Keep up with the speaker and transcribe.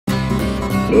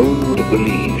No one would have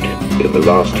believed in the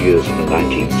last years of the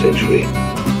 19th century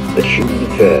that human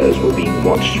affairs were being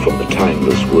watched from the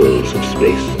timeless worlds of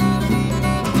space.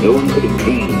 No one could have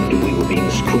dreamed we were being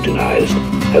scrutinized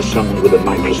as someone with a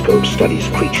microscope studies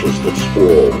creatures that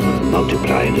swarm and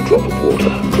multiply in a drop of water,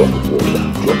 drop of water,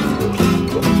 drop of water,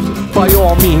 drop of water. By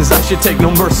all means, I should take no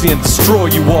mercy and destroy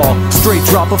you all. Straight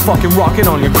drop a fucking rocket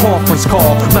on your conference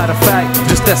call. Matter of fact,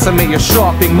 just decimate your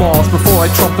shopping malls before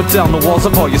I trumpet down the walls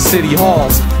of all your city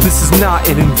halls. This is not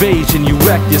an invasion, you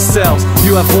wreck yourselves.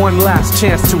 You have one last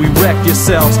chance to erect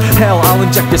yourselves. Hell, I'll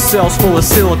inject your cells full of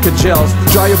silica gels.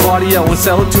 Dry your body out and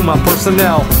sell it to my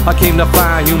personnel. I came to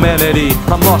find humanity,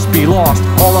 I must be lost.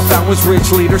 All I found was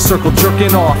rich leaders circle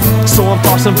jerking off. So I'm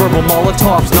tossing verbal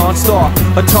Molotovs non-stop.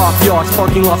 Atop yachts,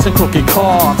 parking lots and crooked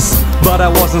cars. But I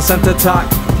wasn't sent to talk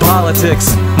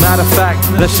politics. Matter of fact,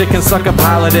 that shit can suck a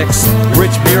pile of dicks.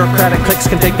 Rich bureaucratic cliques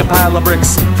can take a pile of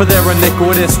bricks for their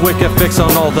iniquitous wicked fix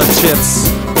on all the chips.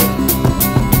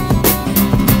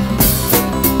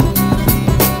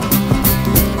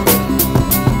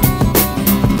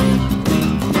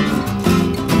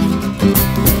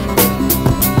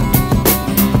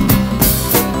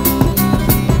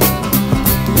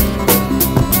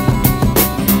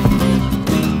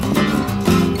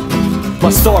 My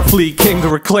Starfleet came to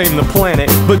reclaim the planet,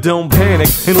 but don't panic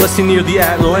unless you're near the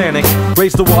Atlantic.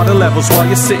 Raise the water levels while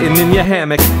you're sitting in your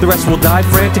hammock. The rest will die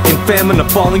frantic in famine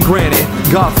of falling granite.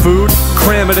 Got food?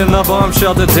 Cram it in the bomb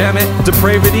shelter, damn it.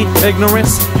 Depravity,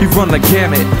 ignorance, you've run the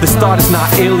gamut. This thought is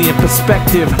not alien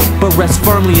perspective, but rests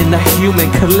firmly in the human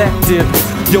collective.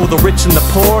 Yo, the rich and the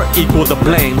poor equal the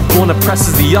blame. One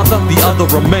oppresses the other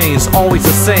remains. Always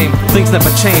the same, things never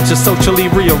change, just socially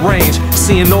rearranged.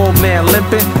 See an old man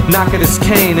limping, knock at his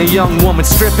cane. A young woman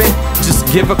stripping, just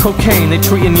give her cocaine. They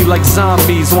treating you like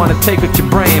zombies, wanna take with your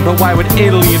brain. But why would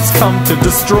aliens come to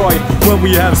destroy when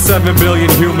we have 7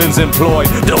 billion humans employed?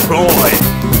 Deploy!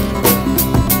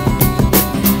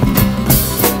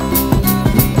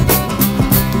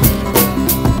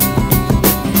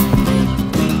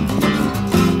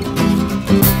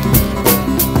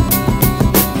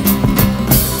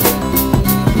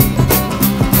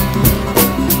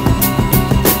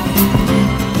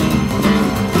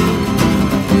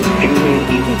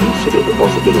 Consider the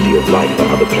possibility of life on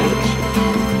other planets.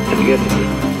 And yet,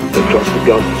 across the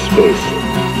gulf of space,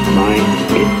 minds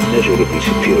immeasurably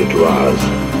superior to ours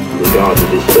regarded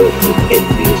this Earth with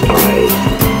envious eyes.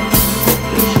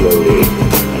 And slowly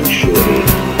and surely,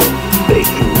 they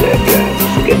drew their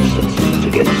plans against us,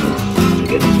 against us,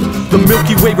 against us. The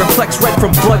Milky Way reflects red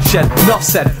from bloodshed. Enough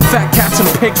said. Fat cats and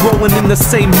pigs rolling in the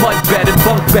same mud bed and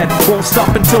bunk bed. Won't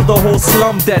stop until the whole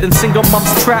slum dead. And single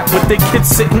moms trapped with their kids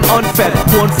sitting unfed.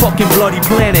 One fucking bloody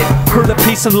planet. Heard of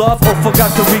peace and love? Oh,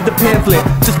 forgot to read the pamphlet.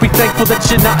 Just be thankful that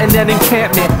you're not in that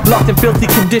encampment. Locked in filthy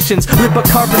conditions. Live by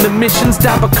carbon emissions,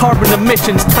 die by carbon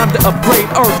emissions. Time to upgrade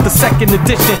Earth, the second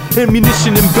edition.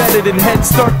 Ammunition embedded in head,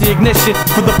 start the ignition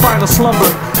for the final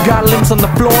slumber. Got limbs on the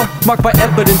floor, marked by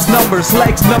evidence numbers.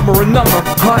 Legs number and number.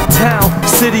 Hot town,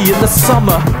 city in the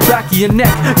summer. Back of your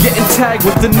neck, getting tagged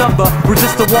with the number.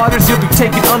 Resist the waters, you'll be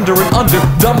taken under and under.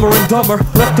 Dumber and dumber,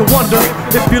 left to wonder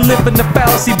if you live in the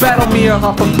fallacy. Battle me or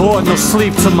hop aboard, no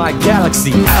sleep till my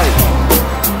galaxy out.